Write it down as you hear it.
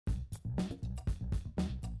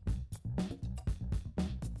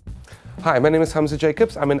Hi, my name is Hamza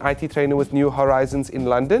Jacobs. I'm an IT trainer with New Horizons in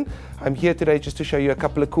London. I'm here today just to show you a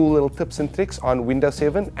couple of cool little tips and tricks on Windows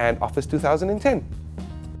 7 and Office 2010.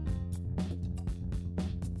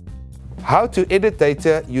 How to edit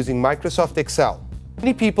data using Microsoft Excel.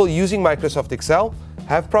 Many people using Microsoft Excel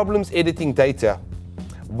have problems editing data.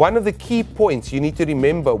 One of the key points you need to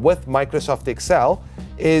remember with Microsoft Excel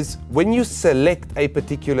is when you select a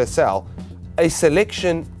particular cell, a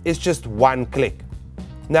selection is just one click.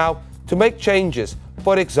 Now, to make changes,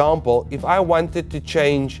 for example, if I wanted to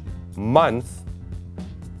change month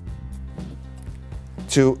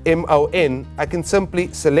to MON, I can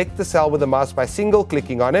simply select the cell with the mouse by single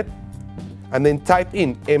clicking on it and then type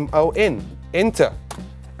in MON, enter,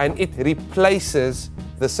 and it replaces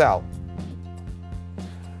the cell.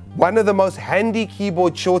 One of the most handy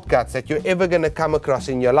keyboard shortcuts that you're ever going to come across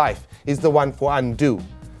in your life is the one for undo.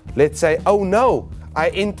 Let's say, oh no, I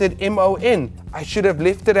entered MON. I should have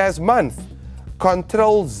left it as month.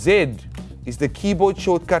 Control Z is the keyboard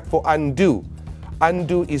shortcut for undo.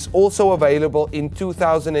 Undo is also available in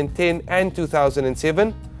 2010 and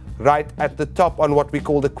 2007, right at the top on what we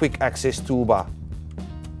call the quick access toolbar.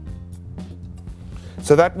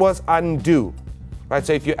 So that was undo. Right,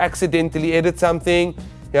 so if you accidentally edit something,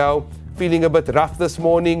 feeling a bit rough this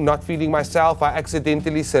morning, not feeling myself, I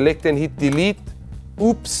accidentally select and hit delete.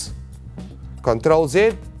 Oops. Control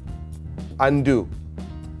Z, undo.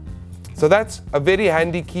 So that's a very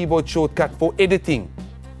handy keyboard shortcut for editing.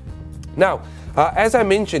 Now, as I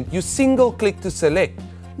mentioned, you single click to select.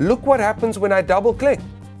 Look what happens when I double click.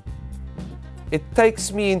 It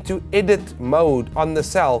takes me into edit mode on the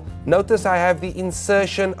cell. Notice I have the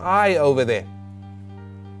insertion I over there.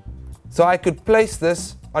 So I could place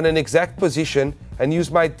this on an exact position and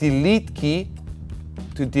use my delete key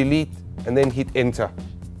to delete and then hit enter.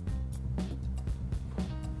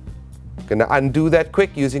 Gonna undo that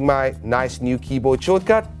quick using my nice new keyboard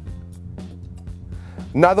shortcut.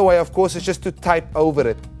 Another way, of course, is just to type over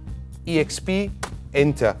it. EXP,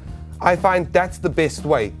 enter. I find that's the best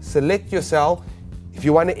way. Select your cell. If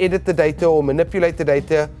you want to edit the data or manipulate the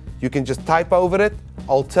data, you can just type over it.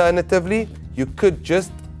 Alternatively, you could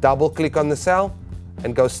just double click on the cell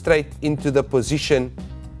and go straight into the position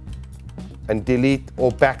and delete or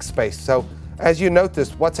backspace. So as you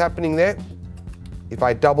notice, what's happening there? If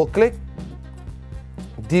I double click,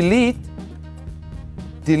 delete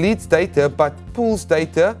deletes data but pulls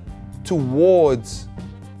data towards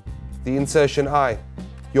the insertion I.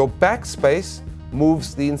 Your backspace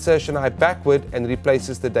moves the insertion I backward and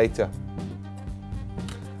replaces the data.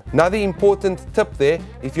 Another important tip there,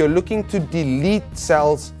 if you're looking to delete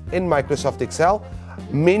cells in Microsoft Excel,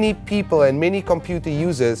 many people and many computer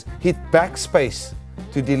users hit backspace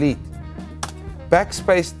to delete.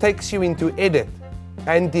 Backspace takes you into edit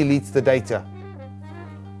and deletes the data.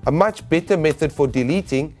 A much better method for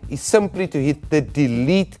deleting is simply to hit the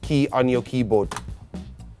delete key on your keyboard.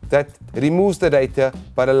 That removes the data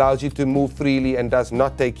but allows you to move freely and does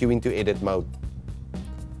not take you into edit mode.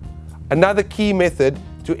 Another key method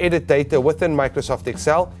to edit data within Microsoft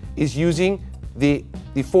Excel is using the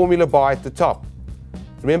formula bar at the top.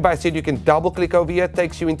 Remember I said you can double click over here,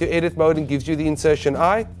 takes you into edit mode and gives you the insertion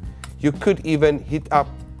I. You could even hit up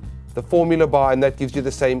the formula bar and that gives you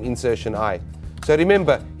the same insertion I. So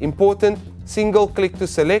remember, important, single click to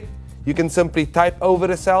select. You can simply type over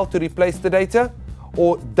a cell to replace the data,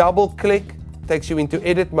 or double click takes you into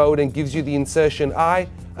edit mode and gives you the insertion I,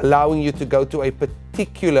 allowing you to go to a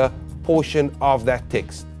particular portion of that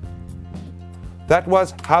text. That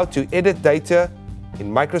was how to edit data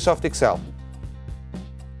in Microsoft Excel.